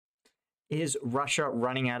Is Russia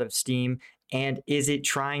running out of steam? And is it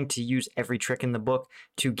trying to use every trick in the book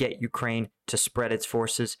to get Ukraine to spread its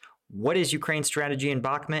forces? What is Ukraine's strategy in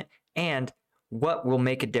Bakhmut? And what will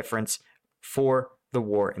make a difference for the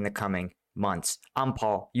war in the coming months? I'm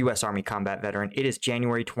Paul, U.S. Army combat veteran. It is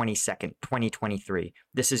January 22nd, 2023.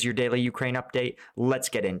 This is your daily Ukraine update. Let's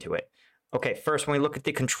get into it. Okay, first, when we look at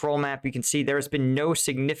the control map, you can see there has been no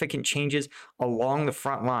significant changes along the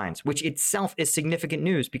front lines, which itself is significant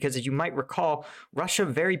news because, as you might recall, Russia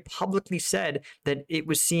very publicly said that it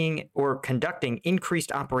was seeing or conducting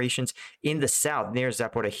increased operations in the south near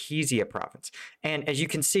Zaporizhzhia province. And as you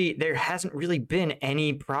can see, there hasn't really been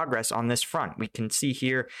any progress on this front. We can see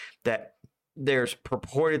here that there's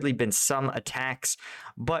purportedly been some attacks,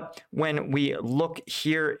 but when we look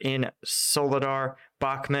here in Soledar,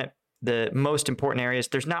 Bakhmut, the most important areas,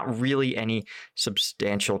 there's not really any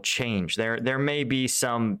substantial change. There may be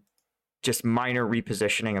some just minor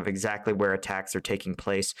repositioning of exactly where attacks are taking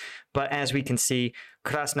place. But as we can see,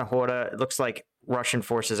 Krasnohora, it looks like Russian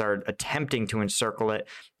forces are attempting to encircle it.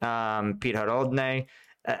 Pirhorodne,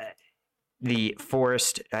 the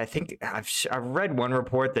forest, I think I've read one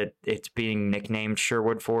report that it's being nicknamed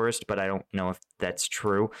Sherwood Forest, but I don't know if that's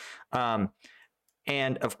true.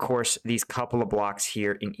 And of course, these couple of blocks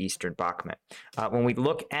here in eastern Bakhmut. When we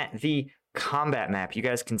look at the combat map, you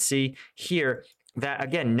guys can see here that,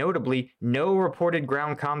 again, notably, no reported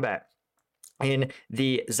ground combat in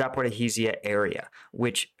the Zaporizhzhia area,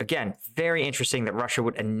 which, again, very interesting that Russia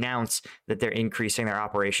would announce that they're increasing their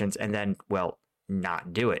operations and then, well,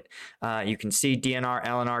 not do it. You can see DNR,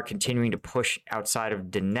 LNR continuing to push outside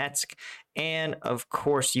of Donetsk. And of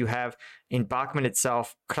course, you have in Bakhmut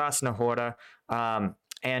itself, Krasnohora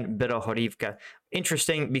and Birohorivka.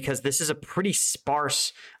 Interesting because this is a pretty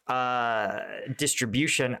sparse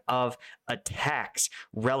distribution of attacks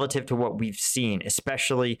relative to what we've seen,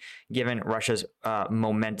 especially given Russia's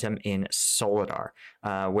momentum in Soledar,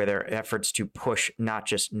 where their efforts to push not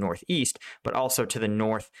just northeast, but also to the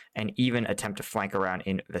north and even attempt to flank around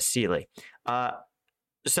in Vasily.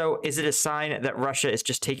 So is it a sign that Russia is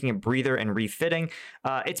just taking a breather and refitting?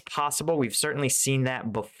 It's possible. We've certainly seen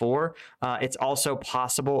that before. It's also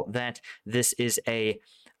possible that this is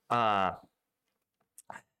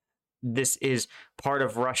this is part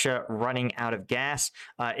of Russia running out of gas.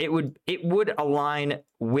 It would align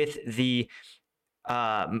with the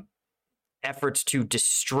efforts to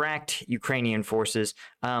distract Ukrainian forces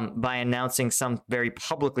by very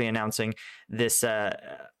publicly announcing this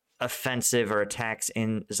offensive or attacks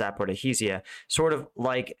in Zaporizhzhia, sort of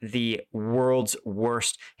like the world's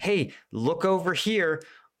worst, hey, look over here,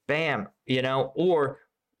 bam, or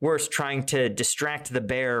worse, trying to distract the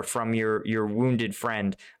bear from your wounded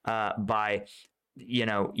friend by,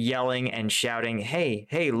 yelling and shouting,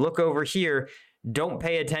 hey, look over here, don't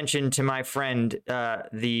pay attention to my friend,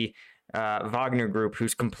 the Wagner group,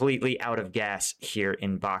 who's completely out of gas here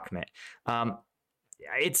in Bakhmut.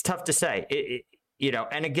 It's tough to say.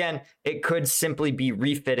 And again, it could simply be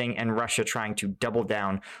refitting and Russia trying to double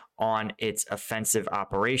down on its offensive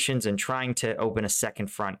operations and trying to open a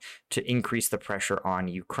second front to increase the pressure on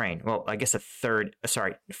Ukraine. Well, I guess front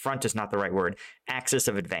is not the right word, axis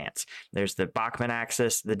of advance. There's the Bakhmut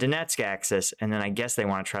axis, the Donetsk axis, and then I guess they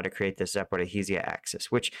want to try to create this Zaporizhzhia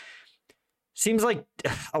axis, which seems like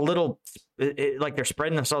like they're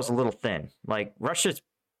spreading themselves a little thin. Like Russia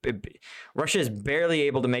is barely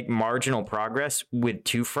able to make marginal progress with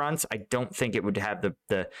two fronts. I don't think it would have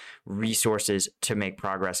the resources to make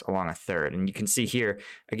progress along a third. And you can see here,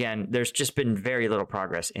 again, there's just been very little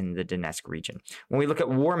progress in the Donetsk region. When we look at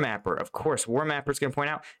War Mapper, of course, War Mapper is going to point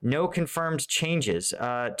out no confirmed changes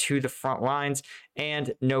to the front lines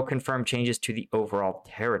and no confirmed changes to the overall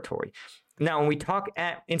territory. Now, when we talk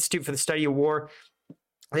at Institute for the Study of War,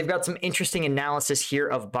 they've got some interesting analysis here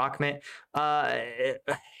of Bakhmut.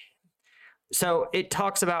 So it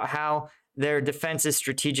talks about how their defense is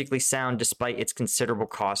strategically sound despite its considerable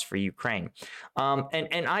cost for Ukraine.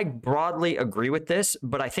 And I broadly agree with this,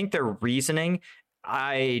 but I think their reasoning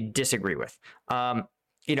I disagree with.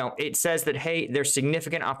 It says that, hey, there's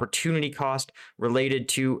significant opportunity cost related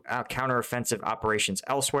to counteroffensive operations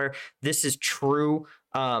elsewhere. This is true.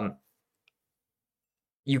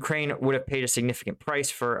 Ukraine would have paid a significant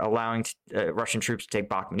price for allowing Russian troops to take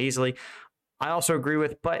Bakhmut easily. I also agree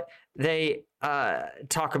with, but they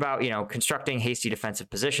talk about, constructing hasty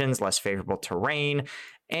defensive positions, less favorable terrain,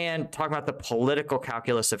 and talk about the political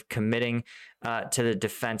calculus of committing to the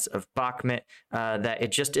defense of Bakhmut, that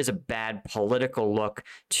it just is a bad political look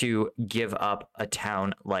to give up a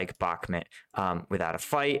town like Bakhmut without a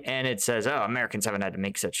fight. And it says, Americans haven't had to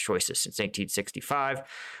make such choices since 1865.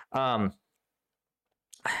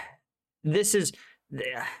 this is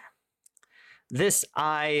this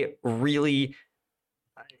I really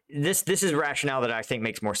this is rationale that I think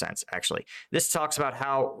makes more sense, actually. This talks about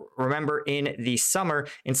how, remember, in the summer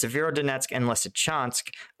in Severodonetsk and Lysychansk,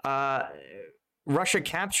 Russia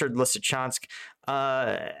captured Lysychansk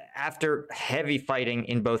after heavy fighting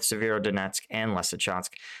in both Severodonetsk and Lysychansk.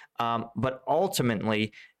 But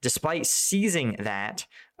ultimately, despite seizing that,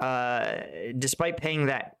 despite paying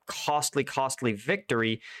that costly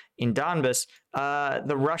victory in Donbass,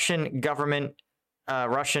 the Russian government,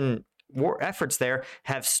 Russian war efforts there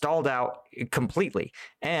have stalled out completely.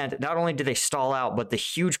 And not only did they stall out, but the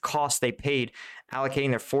huge cost they paid allocating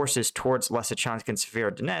their forces towards Lysychansk and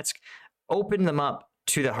Severodonetsk opened them up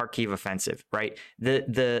to the Kharkiv offensive, right?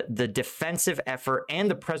 The defensive effort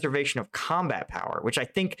and the preservation of combat power, which I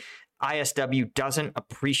think ISW doesn't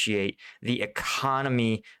appreciate the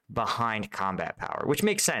economy behind combat power, which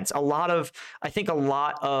makes sense. I think a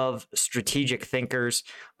lot of strategic thinkers,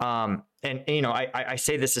 and you know, I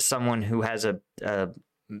say this as someone who has a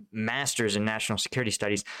master's in national security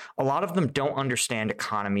studies. A lot of them don't understand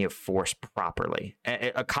economy of force properly,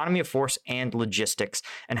 economy of force and logistics,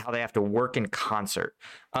 and how they have to work in concert.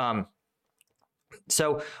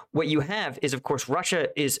 So what you have is, of course, Russia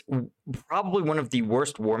is probably one of the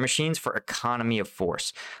worst war machines for economy of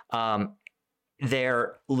force.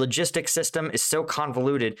 Their logistics system is so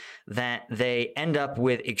convoluted that they end up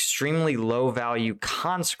with extremely low value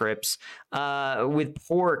conscripts with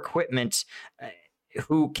poor equipment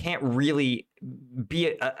who can't really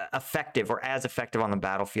be effective or as effective on the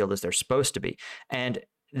battlefield as they're supposed to be. And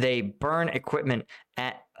they burn equipment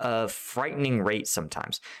at a frightening rate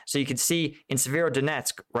sometimes. So you can see in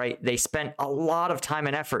Severodonetsk, right, they spent a lot of time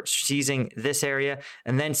and effort seizing this area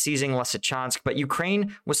and then seizing Lysychansk. But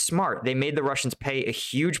Ukraine was smart. They made the Russians pay a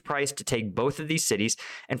huge price to take both of these cities.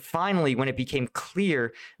 And finally, when it became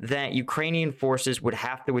clear that Ukrainian forces would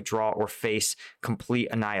have to withdraw or face complete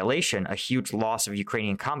annihilation, a huge loss of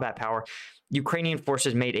Ukrainian combat power, Ukrainian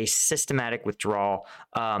forces made a systematic withdrawal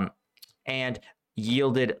and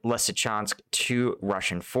yielded Lysychansk to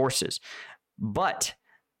Russian forces. But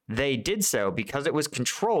they did so because it was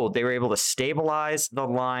controlled. They were able to stabilize the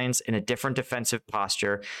lines in a different defensive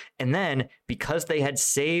posture. And then because they had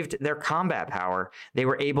saved their combat power, they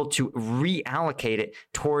were able to reallocate it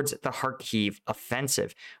towards the Kharkiv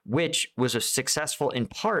offensive, which was successful in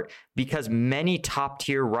part because many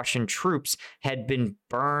top-tier Russian troops had been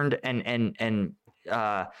burned and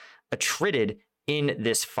attrited in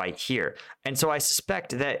this fight here. And so I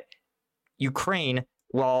suspect that Ukraine,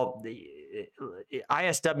 while the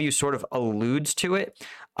ISW sort of alludes to it,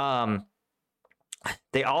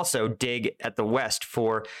 they also dig at the West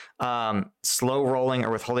for slow rolling or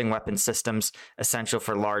withholding weapon systems essential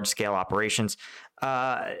for large scale operations.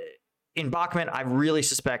 In Bakhmut, I really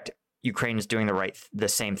suspect Ukraine is doing the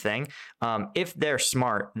same thing. If they're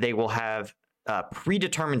smart, they will have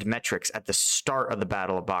predetermined metrics at the start of the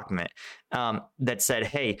Battle of Bakhmut that said,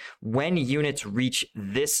 hey, when units reach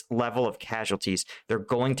this level of casualties, they're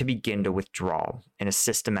going to begin to withdraw in a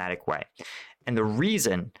systematic way. And the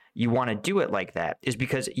reason you want to do it like that is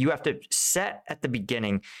because you have to set at the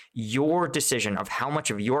beginning your decision of how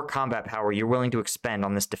much of your combat power you're willing to expend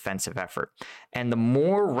on this defensive effort. And the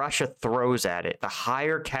more Russia throws at it, the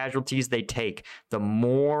higher casualties they take, the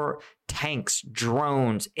more tanks,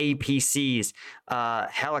 drones, APCs,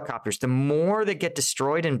 helicopters, the more that get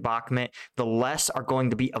destroyed in Bakhmut, the less are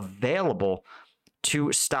going to be available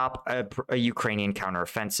to stop a Ukrainian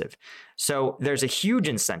counteroffensive. So there's a huge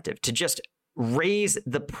incentive to just raise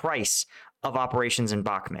the price of operations in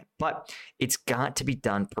Bakhmut, but it's got to be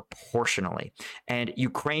done proportionally. And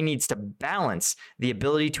Ukraine needs to balance the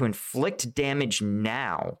ability to inflict damage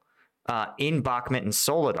now in Bakhmut and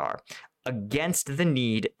Soledar against the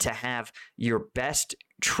need to have your best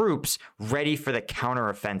troops ready for the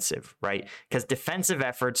counteroffensive, right? Because defensive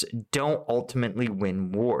efforts don't ultimately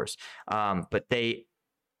win wars, but they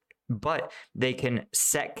can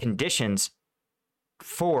set conditions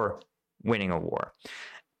for winning a war.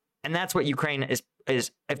 And that's what Ukraine is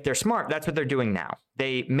if they're smart, that's what they're doing now.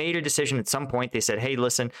 They made a decision at some point. They said, hey,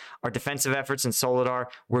 listen, our defensive efforts in Soledar,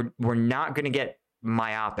 we're not going to get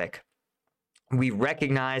myopic. We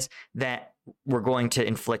recognize that we're going to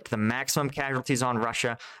inflict the maximum casualties on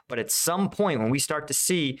Russia, but at some point when we start to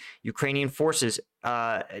see Ukrainian forces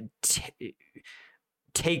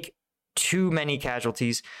take too many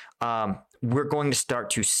casualties, we're going to start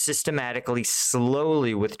to systematically,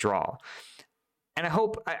 slowly withdraw. And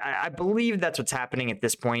I believe that's what's happening at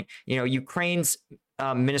this point. You know, Ukraine's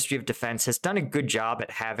Ministry of Defense has done a good job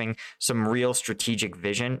at having some real strategic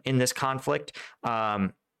vision in this conflict.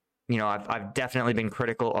 I've definitely been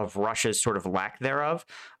critical of Russia's sort of lack thereof.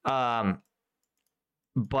 But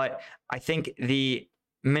I think the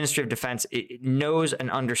Ministry of Defense it knows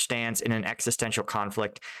and understands in an existential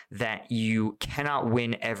conflict that you cannot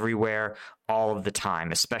win everywhere all of the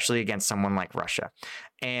time, especially against someone like Russia.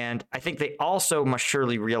 And I think they also must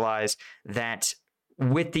surely realize that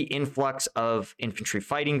with the influx of infantry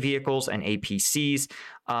fighting vehicles and APCs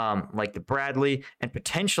like the Bradley, and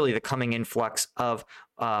potentially the coming influx of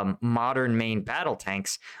modern main battle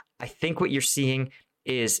tanks, I think what you're seeing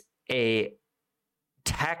is a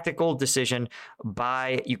tactical decision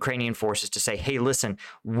by Ukrainian forces to say, hey, listen,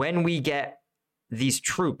 when we get these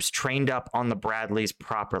troops trained up on the Bradleys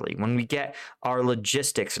properly, when we get our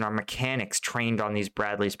logistics and our mechanics trained on these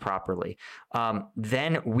Bradleys properly,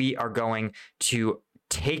 then we are going to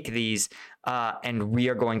take these and we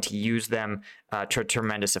are going to use them to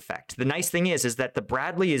tremendous effect. The nice thing is that the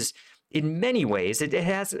Bradley is, in many ways, it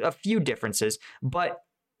has a few differences, but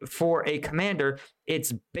for a commander,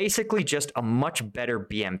 it's basically just a much better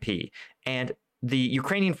BMP. And the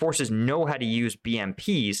Ukrainian forces know how to use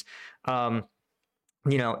BMPs.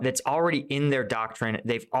 That's already in their doctrine.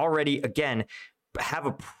 They've already, again, have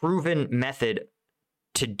a proven method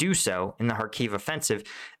to do so in the Kharkiv offensive.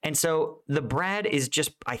 And so the Brad is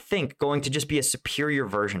just, I think, going to just be a superior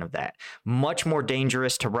version of that. Much more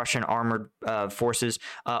dangerous to Russian armored forces,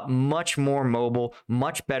 much more mobile,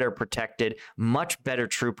 much better protected, much better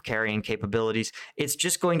troop carrying capabilities. It's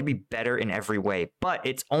just going to be better in every way. But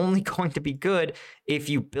it's only going to be good if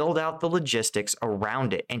you build out the logistics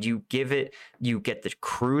around it and you get the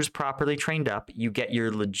crews properly trained up, you get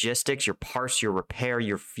your logistics, your parts, your repair,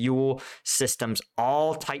 your fuel systems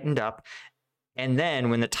all tightened up. And then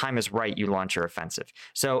when the time is right, you launch your offensive.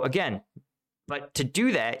 So again, but to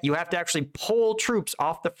do that, you have to actually pull troops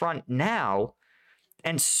off the front now.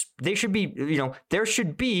 And they should be, there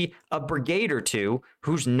should be a brigade or two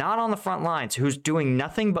who's not on the front lines, who's doing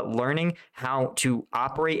nothing but learning how to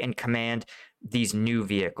operate and command these new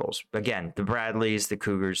vehicles. Again, the Bradleys, the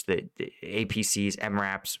Cougars, the APCs,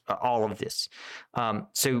 MRAPs, all of this.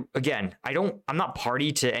 So again, I'm not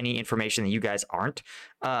party to any information that you guys aren't,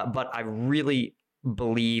 but I really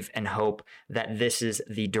believe and hope that this is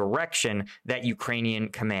the direction that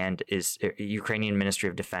Ukrainian Ministry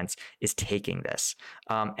of Defense is taking this.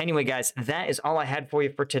 Anyway, guys, that is all I had for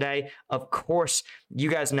you for today. Of course,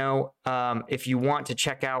 you guys know if you want to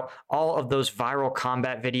check out all of those viral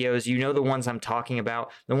combat videos, the ones I'm talking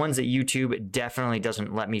about, the ones that YouTube definitely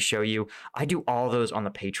doesn't let me show you. I do all those on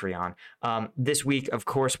the Patreon. This week, of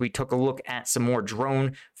course, we took a look at some more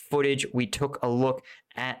drone footage. We took a look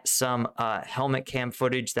at some helmet cam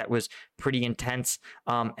footage that was pretty intense.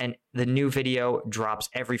 And the new video drops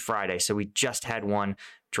every Friday. So we just had one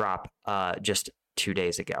drop just 2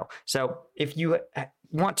 days ago. So if you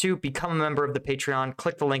want to become a member of the Patreon,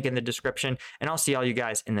 click the link in the description, and I'll see all you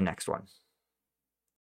guys in the next one.